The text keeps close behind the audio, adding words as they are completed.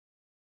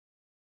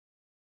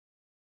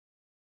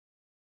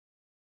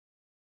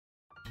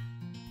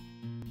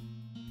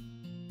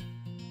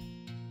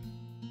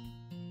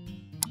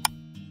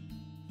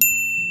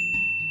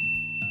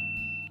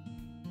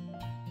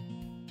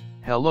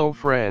Hello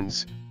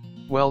friends,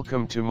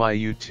 welcome to my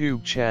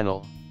YouTube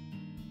channel.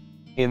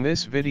 In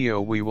this video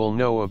we will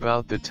know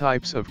about the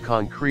types of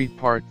concrete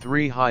part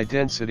 3 high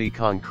density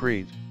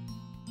concrete.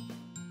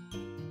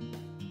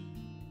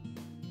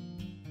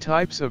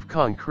 Types of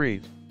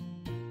concrete.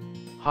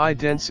 High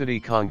density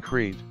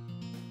concrete.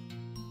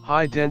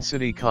 High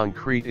density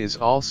concrete is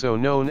also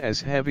known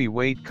as heavy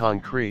weight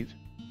concrete.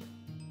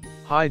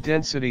 High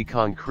density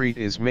concrete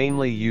is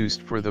mainly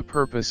used for the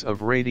purpose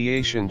of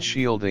radiation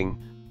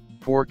shielding,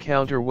 for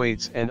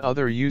counterweights and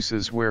other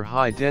uses where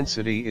high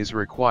density is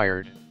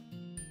required.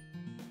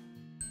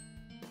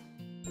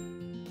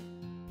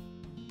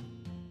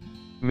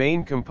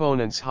 Main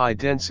components high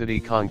density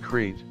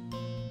concrete.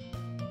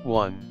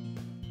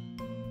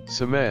 1.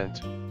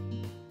 Cement.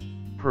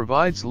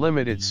 Provides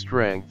limited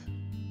strength.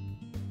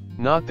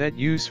 Not that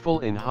useful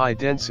in high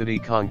density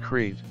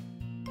concrete.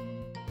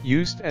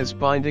 Used as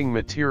binding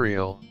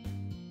material.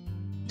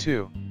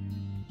 2.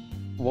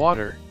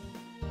 Water.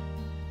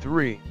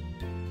 3.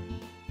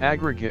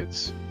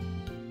 Aggregates.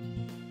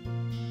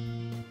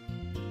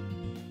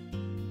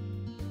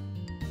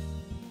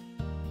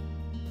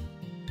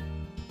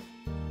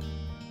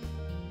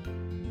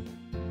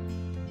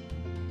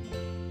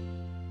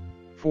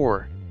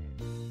 Four.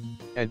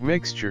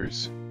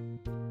 Admixtures.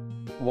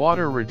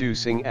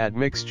 Water-reducing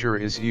admixture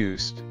is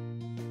used.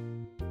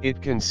 It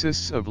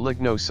consists of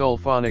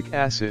lignosulfonic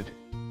acid,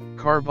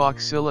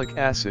 carboxylic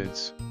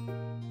acids.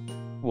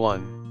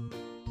 1.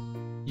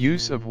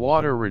 Use of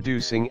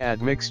water-reducing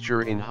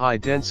admixture in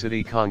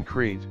high-density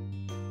concrete.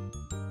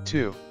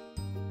 2.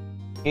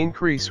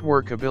 Increase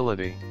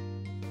workability.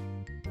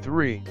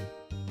 3.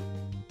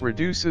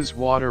 Reduces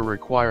water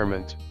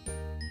requirement.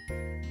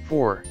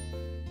 4.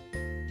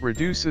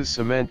 Reduces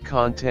cement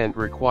content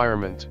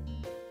requirement.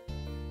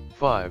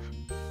 5.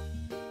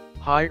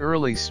 High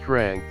early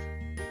strength.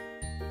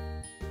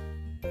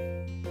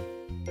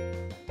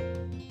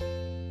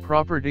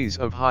 Properties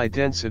of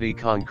high-density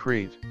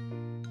concrete.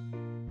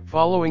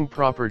 Following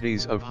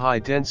properties of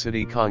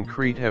high-density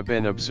concrete have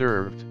been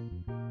observed.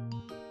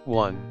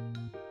 1.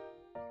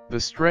 The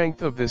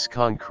strength of this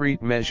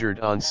concrete measured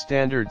on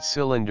standard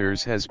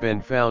cylinders has been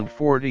found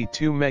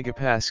 42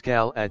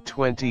 megapascal at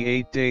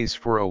 28 days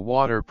for a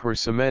water per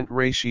cement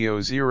ratio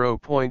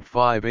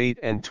 0.58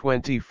 and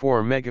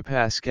 24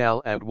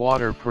 megapascal at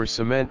water per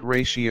cement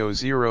ratio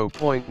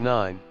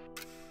 0.9.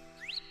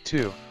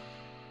 2.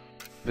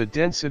 The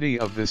density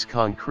of this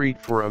concrete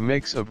for a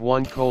mix of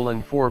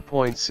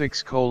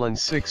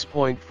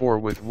 1:4.6:6.4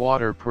 with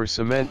water per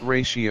cement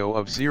ratio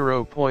of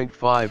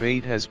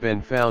 0.58 has been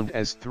found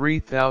as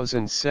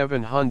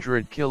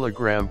 3,700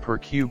 kg per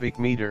cubic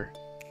meter.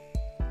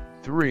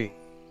 3.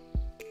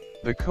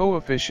 The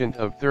coefficient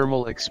of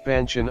thermal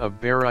expansion of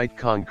barite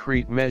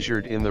concrete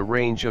measured in the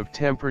range of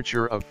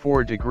temperature of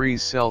 4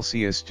 degrees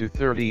Celsius to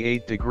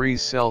 38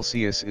 degrees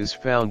Celsius is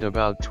found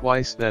about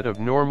twice that of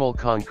normal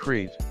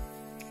concrete.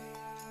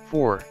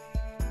 4.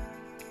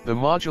 The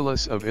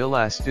modulus of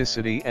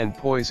elasticity and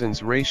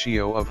Poisson's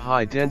ratio of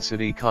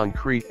high-density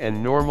concrete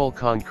and normal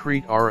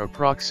concrete are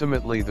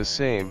approximately the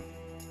same.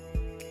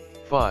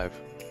 5.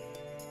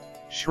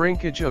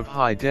 Shrinkage of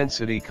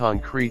high-density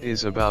concrete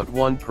is about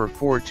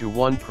 1/4 to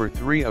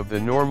 1/3 of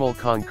the normal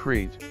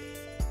concrete.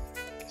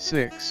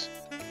 6.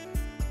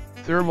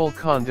 Thermal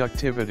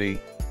conductivity,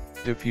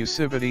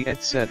 diffusivity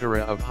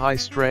etc. of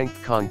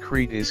high-strength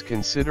concrete is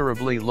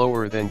considerably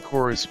lower than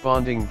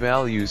corresponding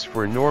values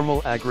for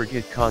normal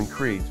aggregate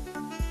concrete.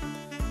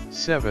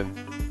 7.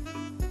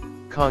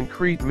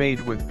 Concrete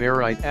made with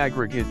barite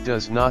aggregate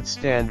does not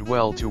stand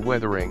well to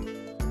weathering.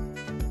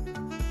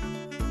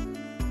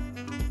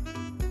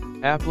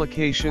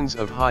 Applications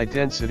of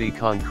high-density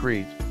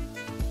concrete.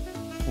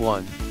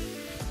 1.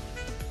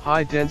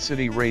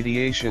 High-density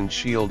radiation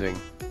shielding.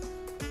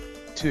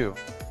 2.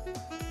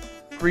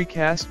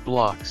 Precast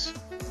blocks.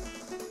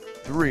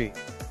 3.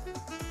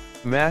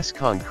 Mass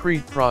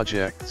concrete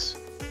projects.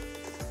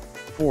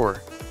 4.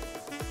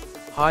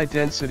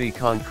 High-density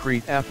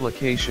concrete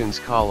applications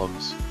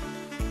columns.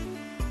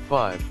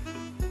 5.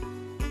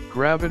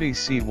 Gravity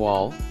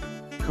seawall,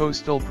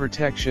 coastal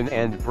protection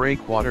and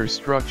breakwater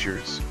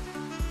structures.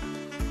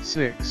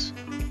 6.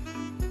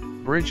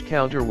 Bridge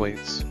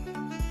counterweights.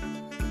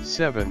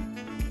 7.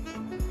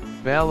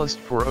 Ballast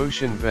for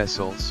ocean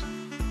vessels.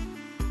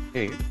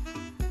 8.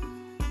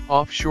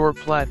 Offshore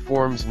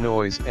platforms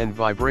noise and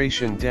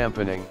vibration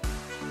dampening.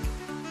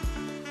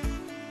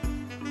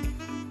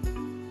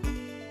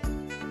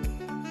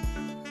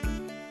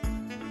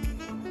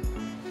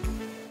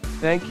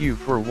 Thank you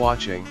for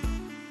watching.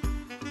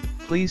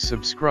 Please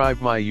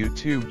subscribe my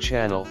YouTube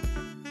channel.